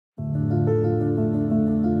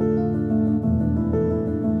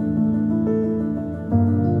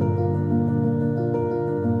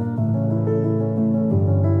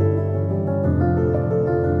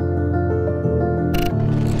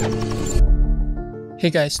Hey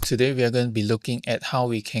guys, today we are going to be looking at how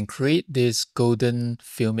we can create this golden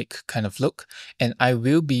filmic kind of look, and I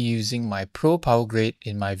will be using my Pro Power Grade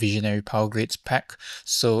in my Visionary Power Grades pack.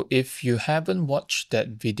 So if you haven't watched that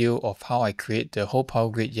video of how I create the whole Power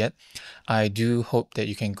Grade yet, I do hope that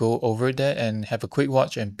you can go over there and have a quick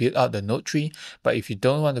watch and build out the node tree. But if you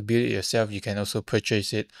don't want to build it yourself, you can also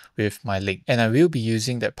purchase it with my link. And I will be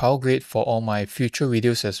using that Power Grade for all my future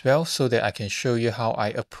videos as well, so that I can show you how I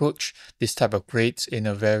approach this type of grades in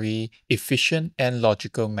a very efficient and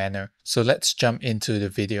logical manner. So let's jump into the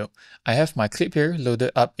video. I have my clip here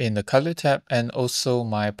loaded up in the color tab and also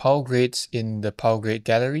my Power Grades in the Power Grade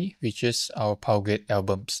gallery, which is our Power Grade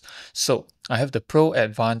albums. So I have the Pro,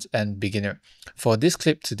 Advanced, and Beginner. For this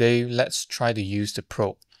clip today, let's try to use the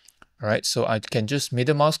Pro. Alright, so I can just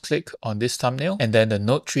middle mouse click on this thumbnail and then the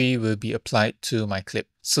node tree will be applied to my clip.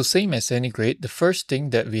 So same as any grade, the first thing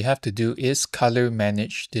that we have to do is color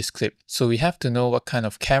manage this clip. So we have to know what kind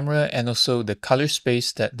of camera and also the color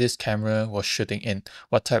space that this camera was shooting in,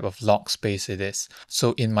 what type of log space it is.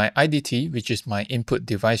 So in my IDT, which is my input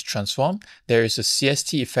device transform, there is a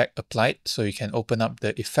CST effect applied. So you can open up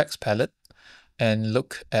the effects palette and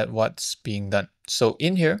look at what's being done. So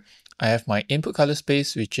in here, I have my input color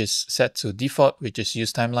space, which is set to default, which is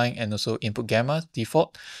use timeline, and also input gamma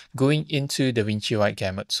default, going into DaVinci White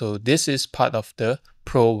Gamut. So this is part of the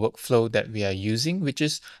Pro workflow that we are using, which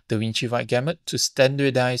is DaVinci White Gamut to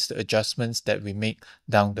standardize the adjustments that we make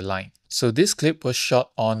down the line. So this clip was shot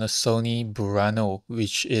on a Sony Burano,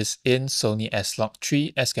 which is in Sony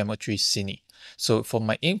S-Log3 S-Gamut3 Cine. So for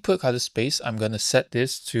my input color space, I'm going to set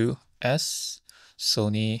this to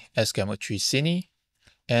Sony S-Gamut3 Cine,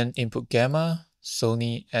 and input gamma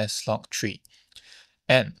Sony S-Log3.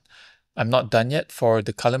 And I'm not done yet for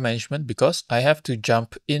the color management because I have to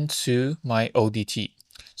jump into my ODT.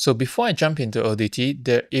 So before I jump into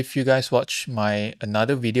ODT, if you guys watch my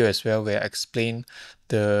another video as well where I explain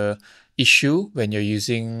the issue when you're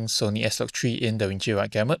using Sony S-Log3 in DaVinci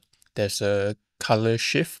White Gamut, there's a color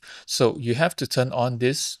shift. So you have to turn on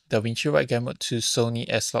this DaVinci White Gamut to Sony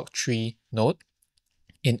S-Log3 node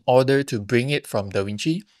in order to bring it from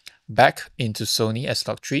DaVinci back into Sony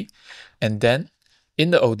S-Log3. And then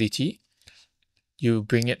in the ODT, you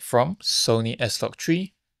bring it from Sony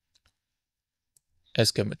S-Log3,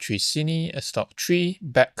 S-Gamut3 Cine, S-Log3,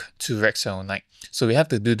 back to Rec. 709. So we have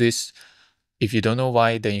to do this. If you don't know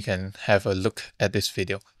why, then you can have a look at this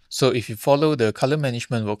video. So if you follow the color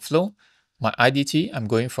management workflow, my IDT, I'm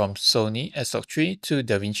going from Sony S-Log3 to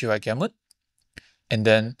DaVinci White Gamut, and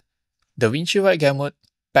then DaVinci White Gamut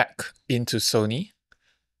back into Sony.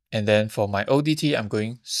 And then for my ODT, I'm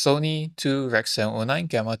going Sony to Rec. 709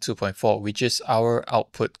 Gamma 2.4, which is our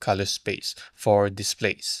output color space for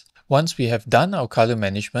displays. Once we have done our color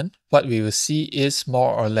management, what we will see is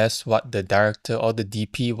more or less what the director or the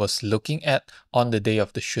DP was looking at on the day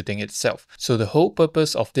of the shooting itself. So the whole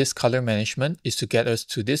purpose of this color management is to get us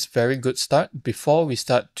to this very good start before we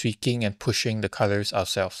start tweaking and pushing the colors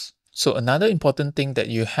ourselves. So another important thing that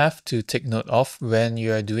you have to take note of when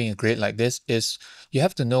you are doing a grade like this is you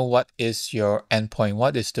have to know what is your endpoint,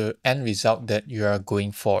 what is the end result that you are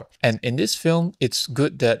going for. And in this film, it's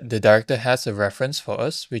good that the director has a reference for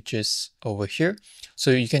us, which is over here.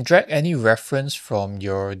 So you can drag any reference from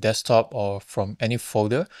your desktop or from any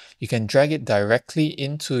folder. You can drag it directly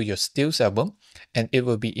into your stills album and it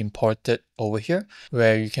will be imported over here,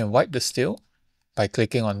 where you can wipe the still by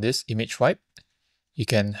clicking on this image wipe. You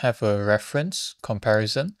can have a reference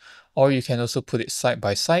comparison, or you can also put it side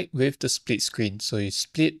by side with the split screen. So you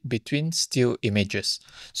split between still images.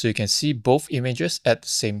 So you can see both images at the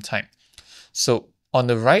same time. So on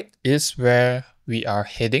the right is where we are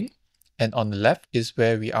heading, and on the left is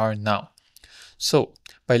where we are now. So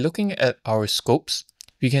by looking at our scopes,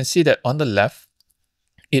 we can see that on the left,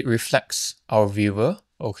 it reflects our viewer.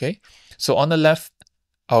 Okay. So on the left,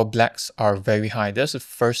 our blacks are very high. That's the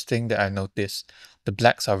first thing that I noticed. The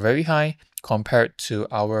blacks are very high compared to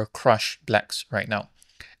our crush blacks right now.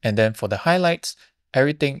 And then for the highlights,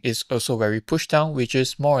 everything is also very pushed down, which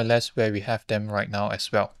is more or less where we have them right now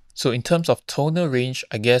as well. So in terms of tonal range,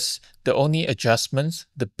 I guess the only adjustments,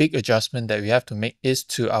 the big adjustment that we have to make is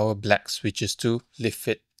to our blacks, which is to lift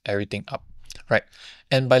it everything up, right?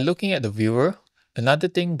 And by looking at the viewer, another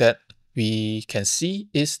thing that we can see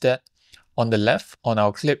is that on the left, on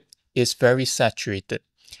our clip, is very saturated.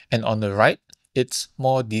 And on the right, it's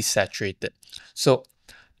more desaturated. So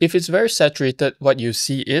if it's very saturated, what you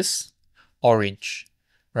see is orange,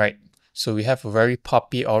 right? So we have a very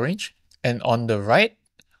poppy orange. And on the right,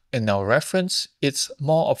 in our reference, it's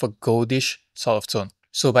more of a goldish sort of tone.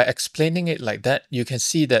 So by explaining it like that, you can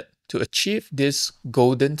see that to achieve this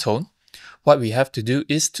golden tone, what we have to do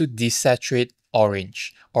is to desaturate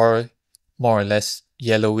orange, or more or less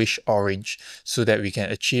yellowish orange, so that we can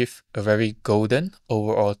achieve a very golden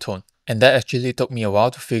overall tone. And that actually took me a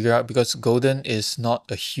while to figure out, because golden is not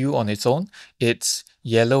a hue on its own, it's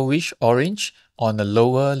yellowish orange on a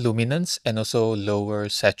lower luminance and also lower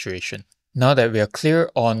saturation. Now that we are clear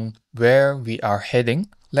on where we are heading,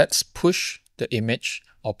 let's push the image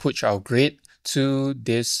or push our grade to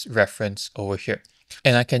this reference over here.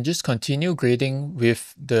 And I can just continue grading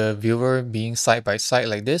with the viewer being side by side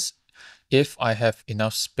like this if I have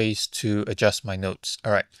enough space to adjust my nodes.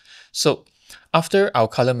 All right, so after our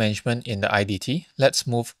color management in the IDT, let's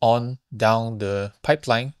move on down the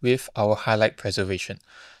pipeline with our highlight preservation.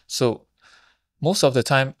 So most of the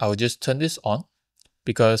time, I'll just turn this on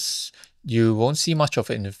because you won't see much of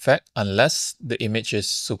an effect unless the image is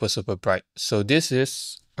super bright. So this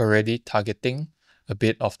is already targeting a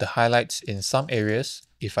bit of the highlights in some areas.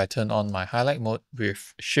 If I turn on my highlight mode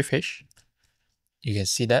with Shift H, you can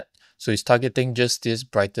see that. So it's targeting just these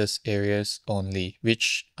brightest areas only,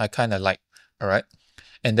 which I kind of like. All right.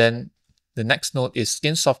 And then the next node is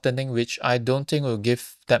skin softening, which I don't think will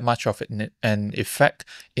give that much of an effect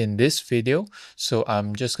in this video. So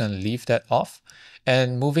I'm just going to leave that off.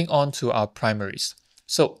 And moving on to our primaries.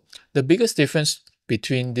 So the biggest difference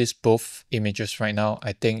between these both images right now,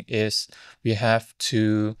 I think, is we have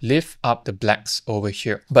to lift up the blacks over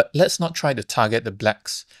here. But let's not try to target the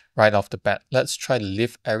blacks right off the bat. Let's try to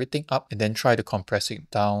lift everything up and then try to compress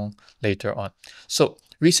it down later on. So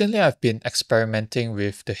recently I've been experimenting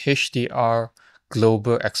with the HDR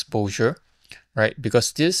global exposure, right?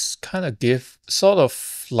 Because this kind of gives sort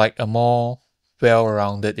of like a more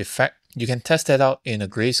well-rounded effect. You can test that out in a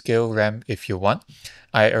grayscale RAM if you want.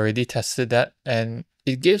 I already tested that and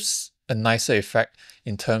it gives a nicer effect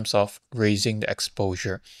in terms of raising the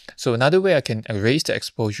exposure. So another way I can raise the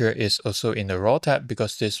exposure is also in the RAW tab,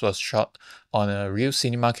 because this was shot on a real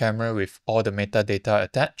cinema camera with all the metadata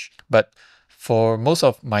attached. But for most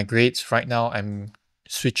of my grades right now, I'm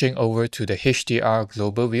switching over to the HDR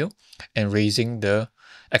global view and raising the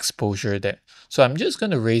exposure there. So I'm just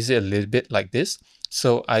going to raise it a little bit like this,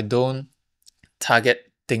 so I don't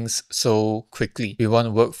target things so quickly. We want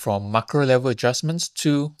to work from macro level adjustments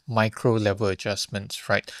to micro level adjustments,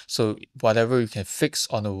 right? So whatever we can fix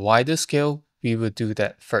on a wider scale, we will do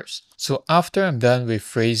that first. So after I'm done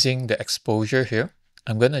with raising the exposure here,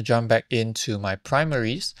 I'm going to jump back into my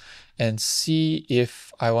primaries and see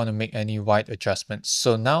if I want to make any white adjustments.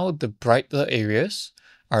 So now the brighter areas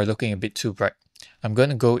are looking a bit too bright. I'm going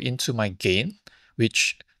to go into my gain,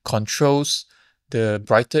 which controls the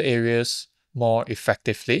brighter areas more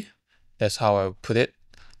effectively. That's how I would put it,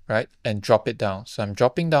 right? And drop it down. So I'm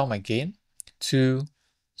dropping down my gain to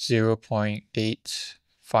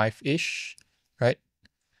 0.85-ish, right?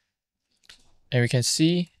 And we can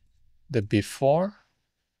see the before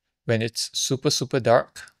when it's super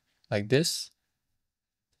dark like this,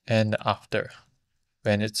 and the after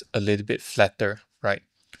when it's a little bit flatter, right?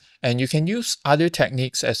 And you can use other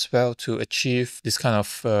techniques as well to achieve this kind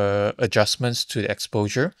of adjustments to the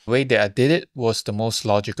exposure. The way that I did it was the most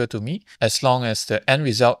logical to me. As long as the end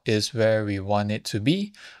result is where we want it to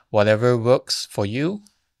be, whatever works for you,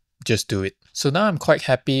 just do it. So now I'm quite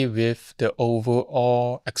happy with the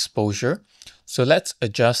overall exposure. So let's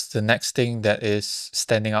adjust the next thing that is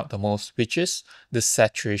standing out the most, which is the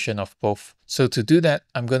saturation of both. So to do that,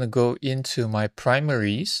 I'm going to go into my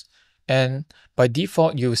primaries, and by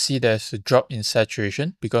default, you'll see there's a drop in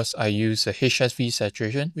saturation because I use a HSV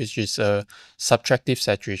saturation, which is a subtractive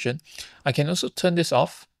saturation. I can also turn this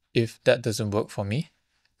off if that doesn't work for me,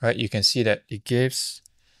 right? You can see that it gives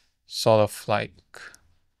sort of like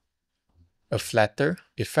a flatter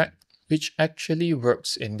effect, which actually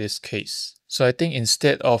works in this case. So I think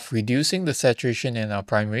instead of reducing the saturation in our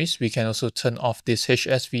primaries, we can also turn off this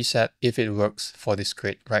HSV set if it works for this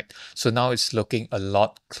grade, right? So now it's looking a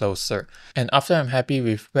lot closer. And after I'm happy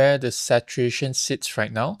with where the saturation sits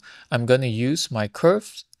right now, I'm going to use my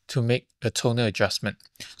curves to make a tonal adjustment.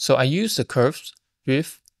 So I use the curves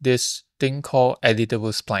with this thing called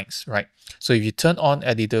editable splines, right? So if you turn on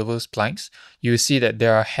editable splines, you see that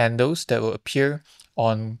there are handles that will appear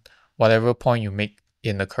on whatever point you make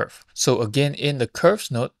in the curve. So again, in the curves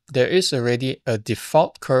node, there is already a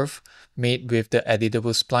default curve made with the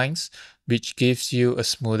editable splines, which gives you a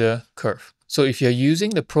smoother curve. So if you're using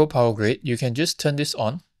the Pro Power Grade, you can just turn this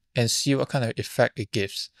on and see what kind of effect it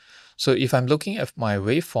gives. So if I'm looking at my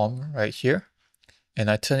waveform right here, and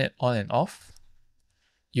I turn it on and off,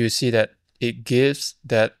 you see that it gives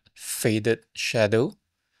that faded shadow,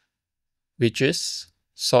 which is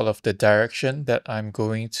sort of the direction that I'm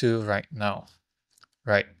going to right now,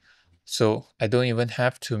 right? So I don't even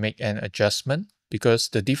have to make an adjustment because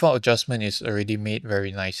the default adjustment is already made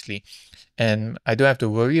very nicely. And I don't have to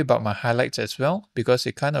worry about my highlights as well because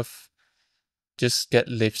it kind of just get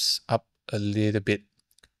lifts up a little bit,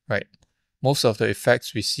 right? Most of the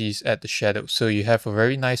effects we see is at the shadow. So you have a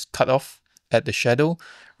very nice cutoff at the shadow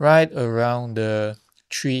right around the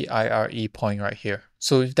 3 IRE point right here.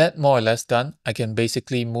 So with that more or less done, I can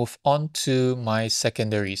basically move on to my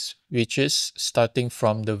secondaries, which is starting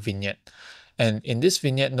from the vignette. And in this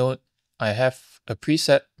vignette node, I have a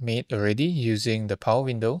preset made already using the power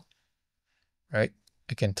window, right?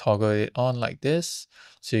 I can toggle it on like this.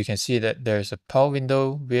 So you can see that there's a power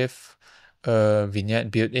window with a vignette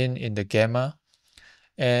built in the gamma.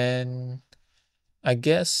 And I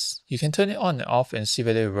guess you can turn it on and off and see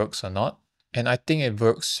whether it works or not. And I think it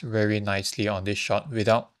works very nicely on this shot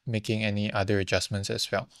without making any other adjustments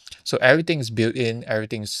as well. So everything is built in,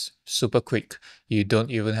 everything's super quick. You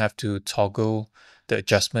don't even have to toggle the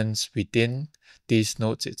adjustments within these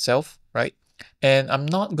nodes itself, right? And I'm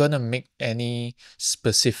not gonna make any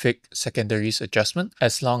specific secondaries adjustment.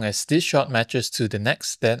 As long as this shot matches to the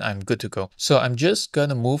next, then I'm good to go. So I'm just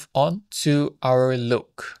gonna move on to our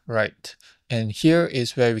look, right? And here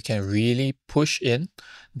is where we can really push in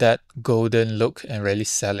that golden look and really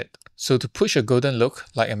sell it. So to push a golden look,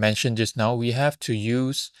 like I mentioned just now, we have to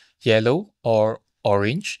use yellow or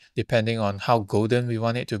orange, depending on how golden we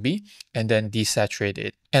want it to be, and then desaturate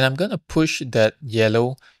it. And I'm gonna push that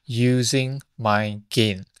yellow using my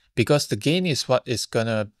gain, because the gain is what is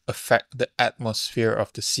gonna affect the atmosphere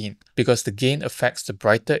of the scene, because the gain affects the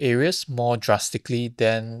brighter areas more drastically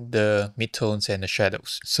than the midtones and the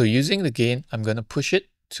shadows. So using the gain, I'm gonna push it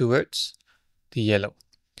towards the yellow.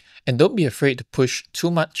 And don't be afraid to push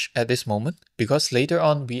too much at this moment, because later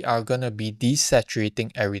on we are gonna be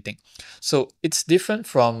desaturating everything. So it's different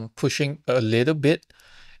from pushing a little bit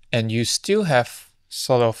and you still have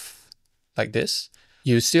sort of like this.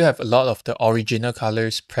 You still have a lot of the original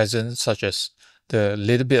colors present, such as the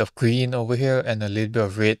little bit of green over here and a little bit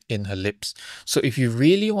of red in her lips. So if you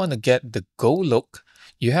really want to get the gold look,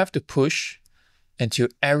 you have to push until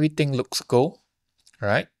everything looks gold,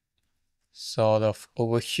 right? Sort of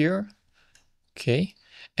over here. Okay.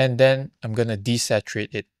 And then I'm going to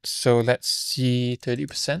desaturate it. So let's see,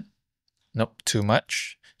 30%. Nope, too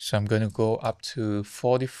much. So I'm going to go up to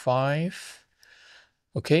 45.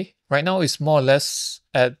 Okay, right now it's more or less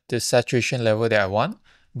at the saturation level that I want,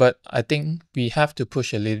 but I think we have to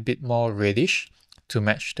push a little bit more reddish to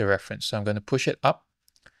match the reference. So I'm going to push it up.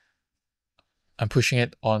 I'm pushing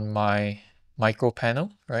it on my micro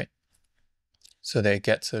panel, right? So that it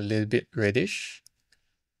gets a little bit reddish.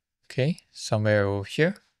 Okay, somewhere over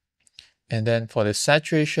here. And then for the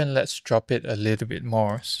saturation, let's drop it a little bit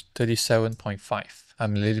more, 37.5.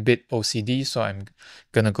 I'm a little bit OCD, so I'm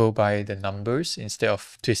gonna go by the numbers instead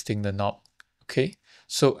of twisting the knob. Okay,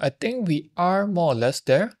 so I think we are more or less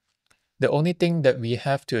there. The only thing that we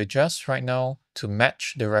have to adjust right now to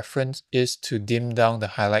match the reference is to dim down the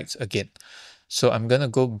highlights again. So I'm gonna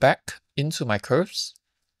go back into my curves,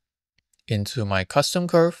 into my custom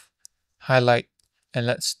curve, highlight, and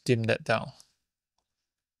let's dim that down.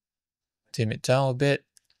 Dim it down a bit.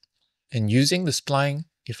 And using the spline,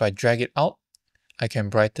 if I drag it out, I can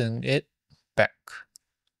brighten it back.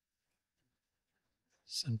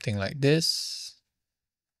 Something like this,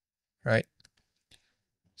 right?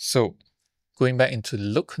 So going back into the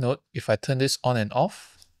look node, if I turn this on and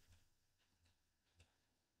off,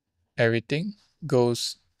 everything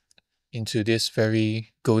goes into this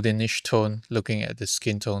very goldenish tone looking at the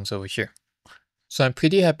skin tones over here. So I'm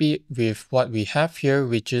pretty happy with what we have here,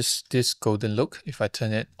 which is this golden look if I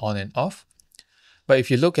turn it on and off. But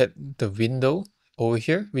if you look at the window over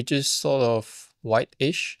here, which is sort of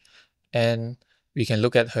whitish, and we can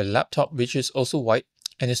look at her laptop, which is also white,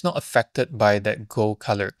 and it's not affected by that gold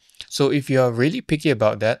color. So if you are really picky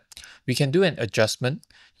about that, we can do an adjustment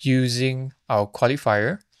using our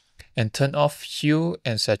qualifier and turn off hue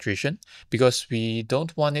and saturation, because we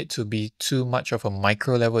don't want it to be too much of a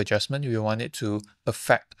micro level adjustment. We want it to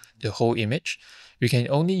affect the whole image. We can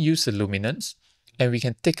only use the luminance, and we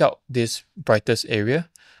can take out this brightest area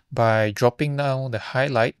by dropping down the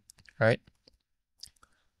highlight, right,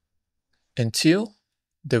 until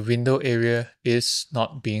the window area is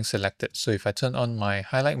not being selected. So if I turn on my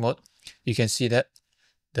highlight mode, you can see that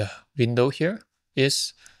the window here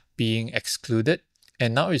is being excluded,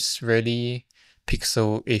 and now it's really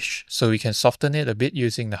pixel-ish. So we can soften it a bit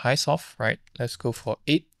using the high soft, right? Let's go for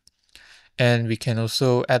 8. And we can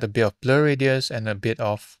also add a bit of blur radius and a bit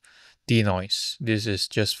of denoise. This is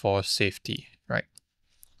just for safety, right?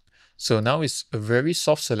 So now it's a very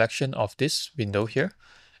soft selection of this window here.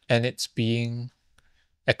 and it's being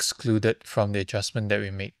excluded from the adjustment that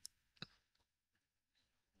we made.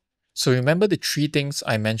 So remember the three things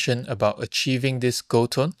I mentioned about achieving this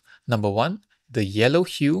gold tone. Number 1, the yellow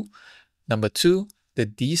hue. Number 2, the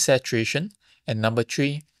desaturation. And number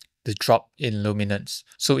 3, the drop in luminance.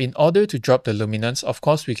 So in order to drop the luminance, of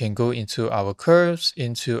course, we can go into our curves,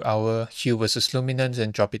 into our hue versus luminance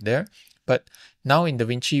and drop it there. But now in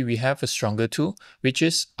DaVinci, we have a stronger tool, which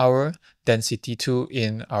is our density tool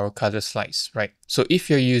in our color slice, right? So if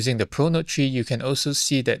you're using the Pro Node 3, you can also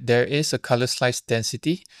see that there is a color slice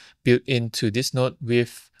density built into this node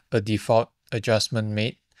with a default adjustment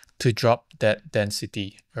made to drop that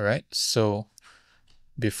density, all right? So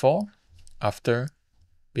before, after,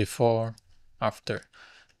 before, after.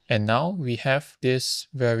 And now we have this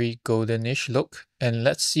very goldenish look. And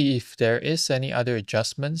let's see if there is any other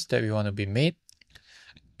adjustments that we want to be made.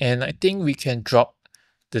 And I think we can drop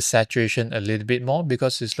the saturation a little bit more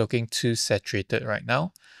because it's looking too saturated right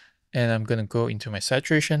now. And I'm going to go into my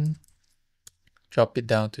saturation, drop it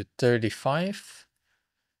down to 35.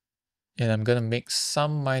 And I'm going to make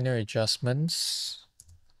some minor adjustments,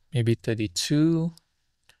 maybe 32.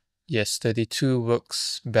 Yes, 32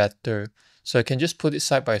 works better. So I can just put it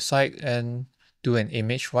side by side and do an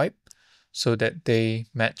image wipe so that they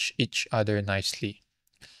match each other nicely.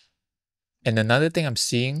 And another thing I'm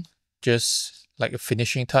seeing, just like a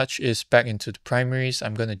finishing touch, is back into the primaries.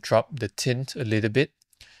 I'm going to drop the tint a little bit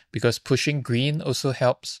because pushing green also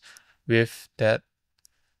helps with that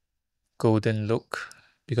golden look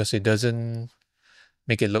because it doesn't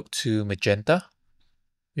make it look too magenta,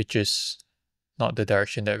 which is not the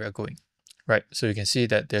direction that we're going. Right, so you can see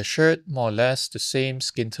that their shirt more or less the same,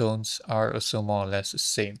 skin tones are also more or less the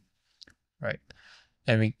same, right?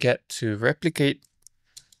 And we get to replicate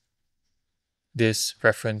this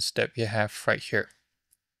reference that we have right here.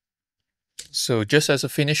 So just as a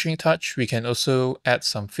finishing touch, we can also add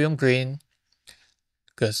some film grain.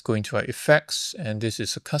 Just go into our effects, and this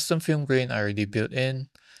is a custom film grain I already built in.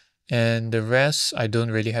 And the rest, I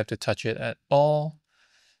don't really have to touch it at all.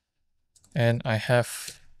 And I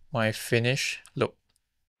have my finish look.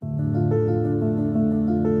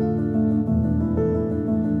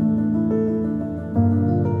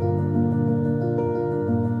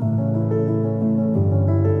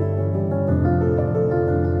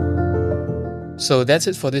 So that's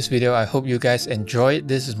it for this video. I hope you guys enjoyed.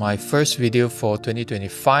 This is my first video for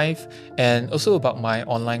 2025, and also about my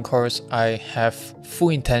online course. I have full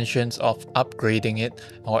intentions of upgrading it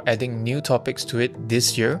or adding new topics to it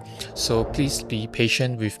this year. So please be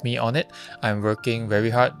patient with me on it. I'm working very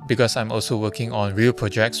hard because I'm also working on real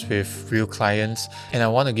projects with real clients, and I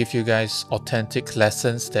want to give you guys authentic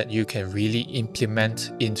lessons that you can really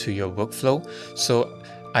implement into your workflow. So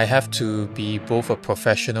I have to be both a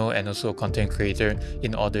professional and also a content creator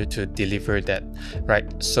in order to deliver that, right?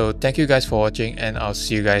 So thank you guys for watching, and I'll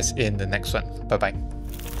see you guys in the next one. Bye bye.